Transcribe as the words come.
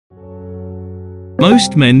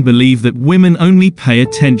Most men believe that women only pay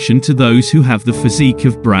attention to those who have the physique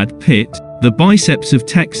of Brad Pitt, the biceps of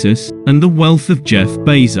Texas, and the wealth of Jeff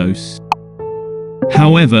Bezos.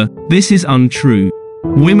 However, this is untrue.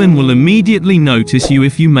 Women will immediately notice you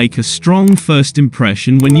if you make a strong first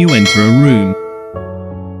impression when you enter a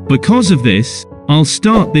room. Because of this, I'll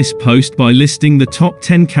start this post by listing the top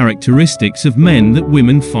 10 characteristics of men that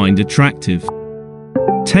women find attractive.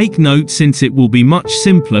 Take note, since it will be much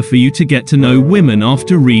simpler for you to get to know women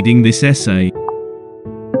after reading this essay.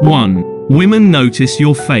 1. Women notice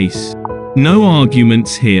your face. No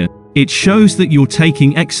arguments here. It shows that you're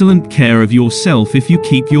taking excellent care of yourself if you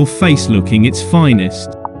keep your face looking its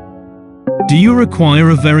finest. Do you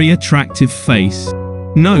require a very attractive face?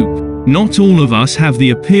 Nope. Not all of us have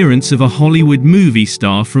the appearance of a Hollywood movie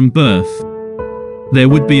star from birth. There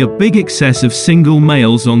would be a big excess of single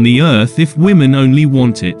males on the earth if women only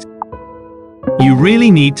want it. You really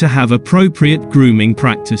need to have appropriate grooming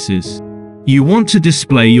practices. You want to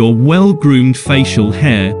display your well-groomed facial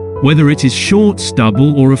hair, whether it is short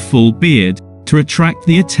stubble or a full beard, to attract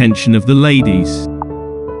the attention of the ladies.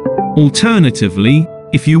 Alternatively,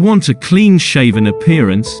 if you want a clean-shaven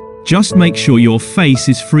appearance, just make sure your face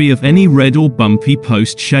is free of any red or bumpy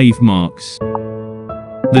post-shave marks.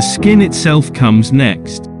 The skin itself comes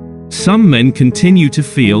next. Some men continue to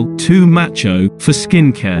feel too macho for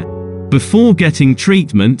skincare. Before getting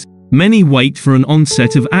treatment, many wait for an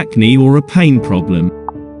onset of acne or a pain problem.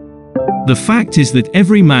 The fact is that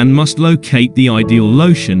every man must locate the ideal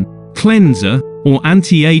lotion, cleanser, or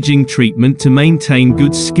anti-aging treatment to maintain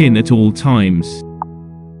good skin at all times.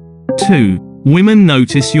 2. Women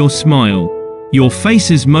notice your smile. Your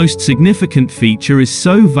face's most significant feature is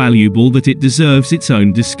so valuable that it deserves its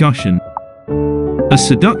own discussion. A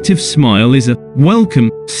seductive smile is a welcome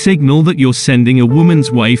signal that you're sending a woman's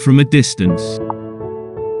way from a distance.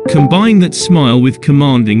 Combine that smile with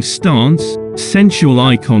commanding stance, sensual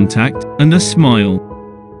eye contact, and a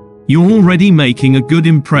smile. You're already making a good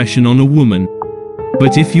impression on a woman.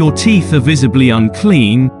 But if your teeth are visibly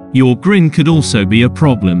unclean, your grin could also be a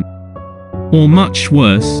problem. Or much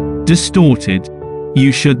worse, distorted.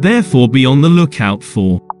 You should therefore be on the lookout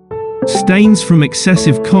for stains from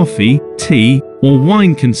excessive coffee, tea, or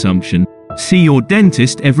wine consumption. See your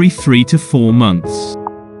dentist every 3 to 4 months.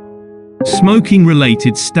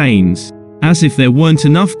 Smoking-related stains, as if there weren't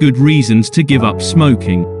enough good reasons to give up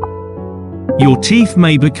smoking. Your teeth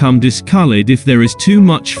may become discolored if there is too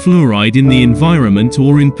much fluoride in the environment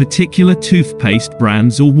or in particular toothpaste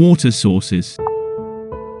brands or water sources.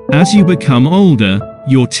 As you become older,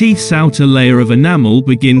 your teeth's outer layer of enamel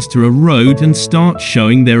begins to erode and start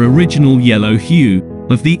showing their original yellow hue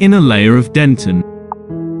of the inner layer of dentin.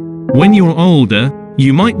 When you're older,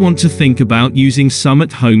 you might want to think about using some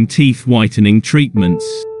at-home teeth whitening treatments.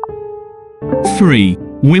 3.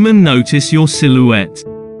 Women notice your silhouette.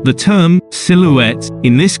 The term silhouette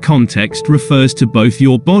in this context refers to both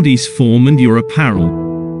your body's form and your apparel.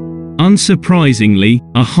 Unsurprisingly,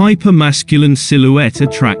 a hyper-masculine silhouette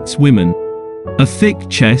attracts women. A thick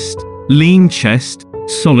chest, lean chest,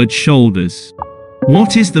 solid shoulders.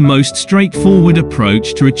 What is the most straightforward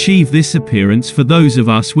approach to achieve this appearance for those of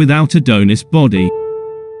us without Adonis body?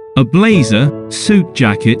 A blazer, suit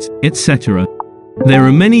jacket, etc. There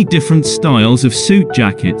are many different styles of suit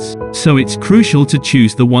jackets, so it's crucial to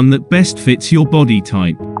choose the one that best fits your body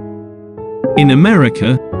type. In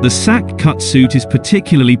America, the sack cut suit is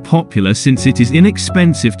particularly popular since it is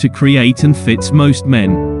inexpensive to create and fits most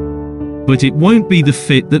men. But it won't be the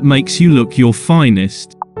fit that makes you look your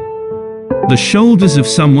finest. The shoulders of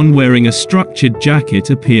someone wearing a structured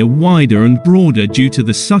jacket appear wider and broader due to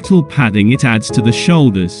the subtle padding it adds to the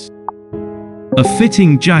shoulders. A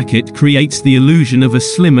fitting jacket creates the illusion of a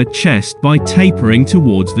slimmer chest by tapering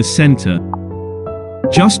towards the center.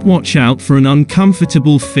 Just watch out for an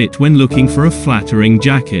uncomfortable fit when looking for a flattering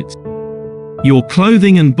jacket. Your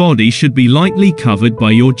clothing and body should be lightly covered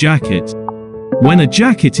by your jacket. When a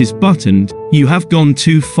jacket is buttoned, you have gone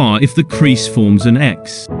too far if the crease forms an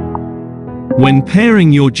X. When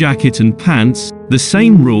pairing your jacket and pants, the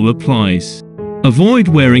same rule applies. Avoid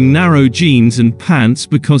wearing narrow jeans and pants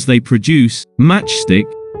because they produce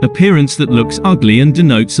matchstick appearance that looks ugly and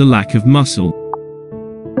denotes a lack of muscle.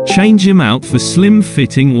 Change them out for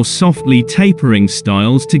slim-fitting or softly tapering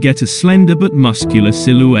styles to get a slender but muscular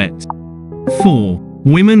silhouette. 4.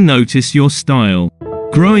 Women notice your style.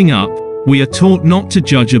 Growing up, we are taught not to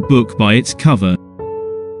judge a book by its cover.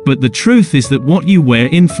 But the truth is that what you wear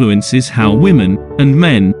influences how women, and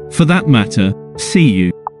men, for that matter, see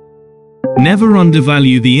you. Never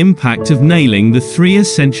undervalue the impact of nailing the 3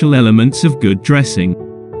 essential elements of good dressing: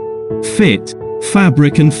 fit,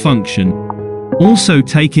 fabric and function. Also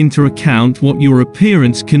take into account what your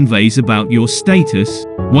appearance conveys about your status,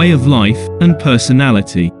 way of life, and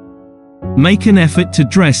personality. Make an effort to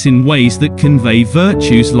dress in ways that convey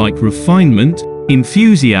virtues like refinement,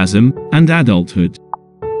 enthusiasm, and adulthood.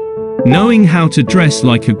 Knowing how to dress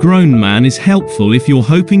like a grown man is helpful if you're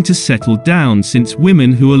hoping to settle down, since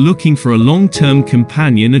women who are looking for a long-term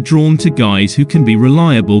companion are drawn to guys who can be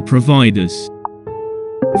reliable providers.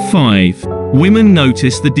 5. Women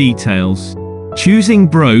notice the details. Choosing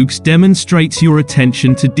brogues demonstrates your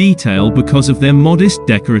attention to detail because of their modest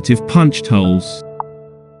decorative punched holes.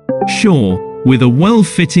 Sure, with a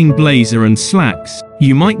well-fitting blazer and slacks,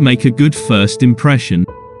 you might make a good first impression.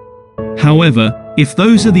 However, if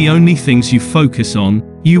those are the only things you focus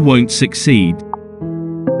on, you won't succeed.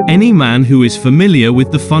 Any man who is familiar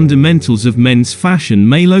with the fundamentals of men's fashion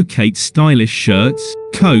may locate stylish shirts,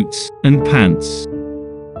 coats, and pants.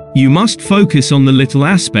 You must focus on the little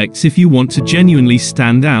aspects if you want to genuinely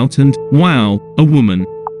stand out and, wow, a woman.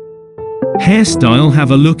 Hairstyle.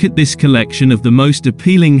 Have a look at this collection of the most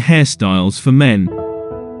appealing hairstyles for men.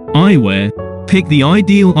 Eyewear. Pick the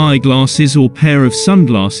ideal eyeglasses or pair of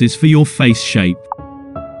sunglasses for your face shape.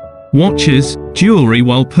 Watches, jewelry.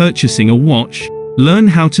 While purchasing a watch, learn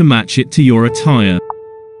how to match it to your attire.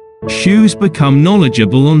 Shoes. Become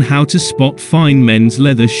knowledgeable on how to spot fine men's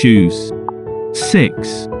leather shoes.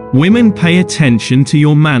 6. Women pay attention to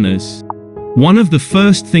your manners. One of the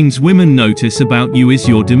first things women notice about you is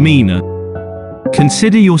your demeanor.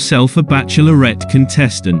 Consider yourself a bachelorette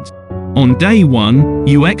contestant. On day 1,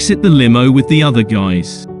 you exit the limo with the other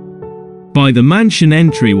guys. By the mansion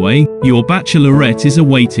entryway, your bachelorette is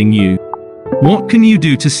awaiting you. What can you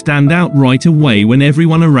do to stand out right away when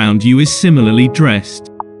everyone around you is similarly dressed?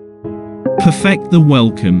 Perfect the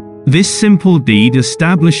welcome. This simple deed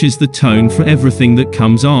establishes the tone for everything that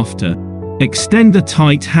comes after. Extend a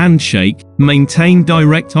tight handshake, maintain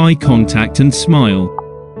direct eye contact and smile.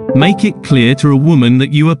 Make it clear to a woman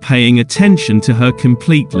that you are paying attention to her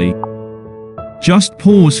completely. Just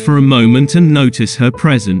pause for a moment and notice her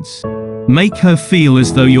presence. Make her feel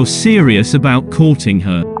as though you're serious about courting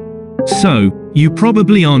her. So, you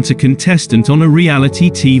probably aren't a contestant on a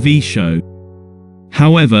reality TV show.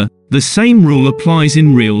 However, the same rule applies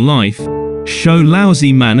in real life. Show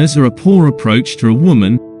lousy manners or a poor approach to a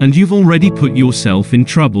woman, and you've already put yourself in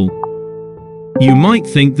trouble. You might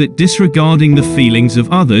think that disregarding the feelings of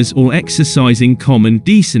others or exercising common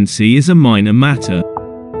decency is a minor matter.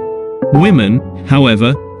 Women,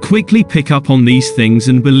 however, quickly pick up on these things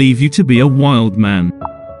and believe you to be a wild man.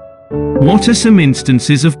 What are some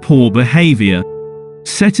instances of poor behavior?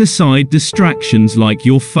 Set aside distractions like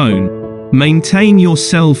your phone. Maintain your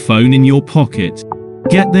cell phone in your pocket.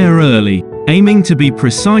 Get there early. Aiming to be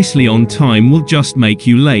precisely on time will just make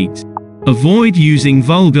you late. Avoid using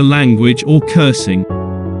vulgar language or cursing.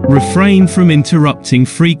 Refrain from interrupting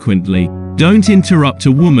frequently. Don't interrupt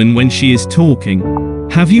a woman when she is talking.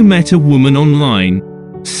 Have you met a woman online?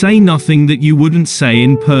 Say nothing that you wouldn't say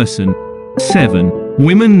in person. 7.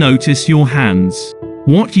 Women notice your hands.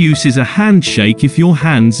 What use is a handshake if your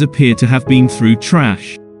hands appear to have been through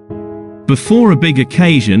trash? Before a big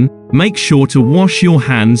occasion, make sure to wash your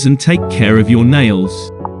hands and take care of your nails.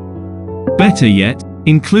 Better yet,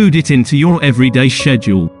 include it into your everyday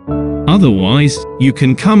schedule. Otherwise, you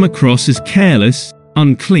can come across as careless,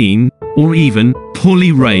 unclean, or even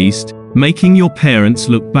poorly raised, making your parents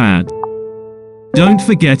look bad. Don't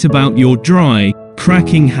forget about your dry,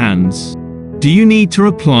 cracking hands. Do you need to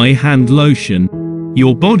apply hand lotion?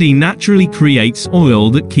 Your body naturally creates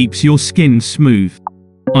oil that keeps your skin smooth.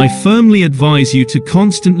 I firmly advise you to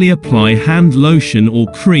constantly apply hand lotion or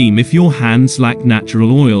cream if your hands lack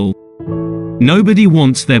natural oil. Nobody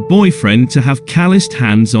wants their boyfriend to have calloused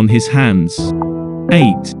hands on his hands.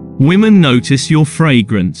 8. Women notice your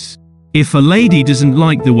fragrance. If a lady doesn't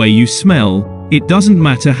like the way you smell, it doesn't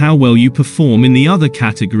matter how well you perform in the other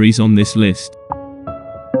categories on this list.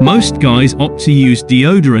 Most guys opt to use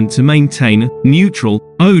deodorant to maintain a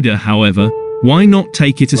neutral odor. However, why not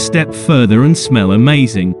take it a step further and smell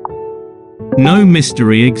amazing? No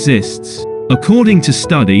mystery exists. According to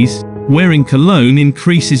studies, wearing cologne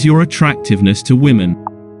increases your attractiveness to women.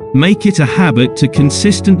 Make it a habit to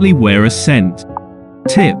consistently wear a scent.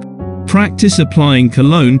 Tip: practice applying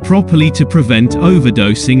cologne properly to prevent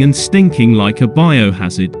overdosing and stinking like a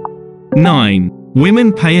biohazard. 9.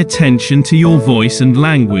 Women pay attention to your voice and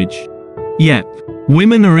language. Yep,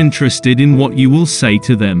 women are interested in what you will say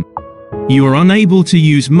to them. You are unable to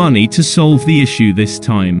use money to solve the issue this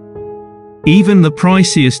time. Even the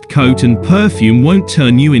priciest coat and perfume won't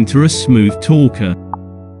turn you into a smooth talker.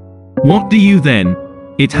 What do you then?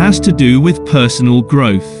 It has to do with personal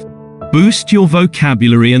growth. Boost your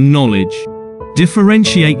vocabulary and knowledge.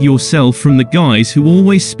 Differentiate yourself from the guys who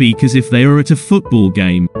always speak as if they are at a football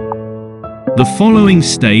game. The following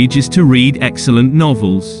stage is to read excellent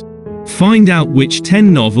novels. Find out which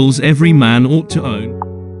 10 novels every man ought to own.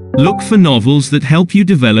 Look for novels that help you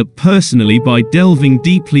develop personally by delving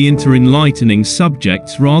deeply into enlightening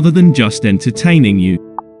subjects rather than just entertaining you.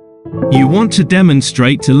 You want to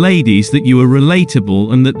demonstrate to ladies that you are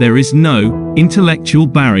relatable and that there is no intellectual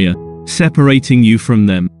barrier separating you from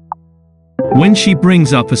them. When she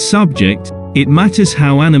brings up a subject, it matters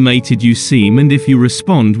how animated you seem and if you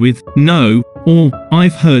respond with "no" or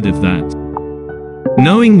 "I've heard of that."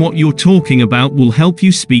 Knowing what you're talking about will help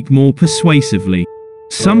you speak more persuasively.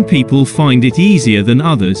 Some people find it easier than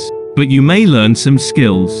others, but you may learn some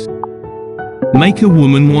skills. Make a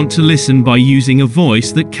woman want to listen by using a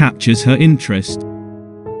voice that captures her interest.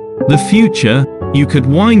 The future, you could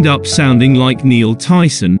wind up sounding like Neil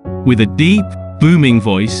Tyson, with a deep, booming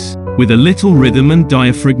voice, with a little rhythm and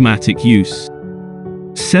diaphragmatic use.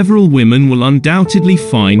 Several women will undoubtedly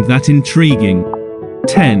find that intriguing.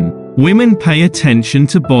 10. Women pay attention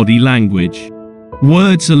to body language.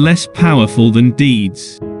 Words are less powerful than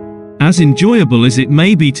deeds. As enjoyable as it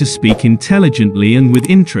may be to speak intelligently and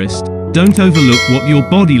with interest, don't overlook what your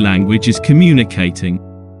body language is communicating.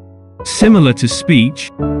 Similar to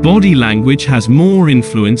speech, body language has more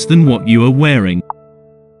influence than what you are wearing.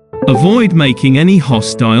 Avoid making any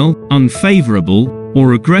hostile, unfavorable,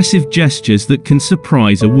 or aggressive gestures that can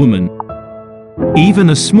surprise a woman.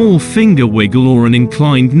 Even a small finger wiggle or an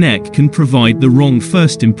inclined neck can provide the wrong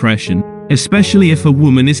first impression, especially if a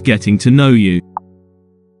woman is getting to know you.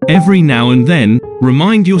 Every now and then,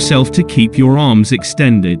 remind yourself to keep your arms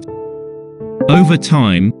extended. Over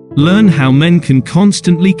time, learn how men can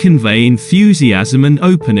constantly convey enthusiasm and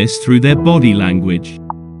openness through their body language.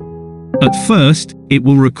 At first, it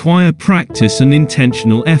will require practice and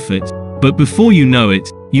intentional effort, but before you know it,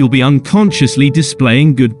 you'll be unconsciously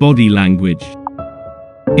displaying good body language.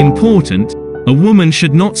 Important: a woman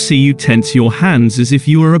should not see you tense your hands as if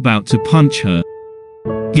you are about to punch her.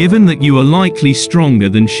 Given that you are likely stronger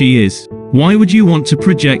than she is, why would you want to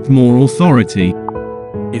project more authority?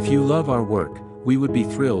 If you love our work, we would be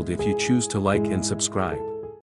thrilled if you choose to like and subscribe.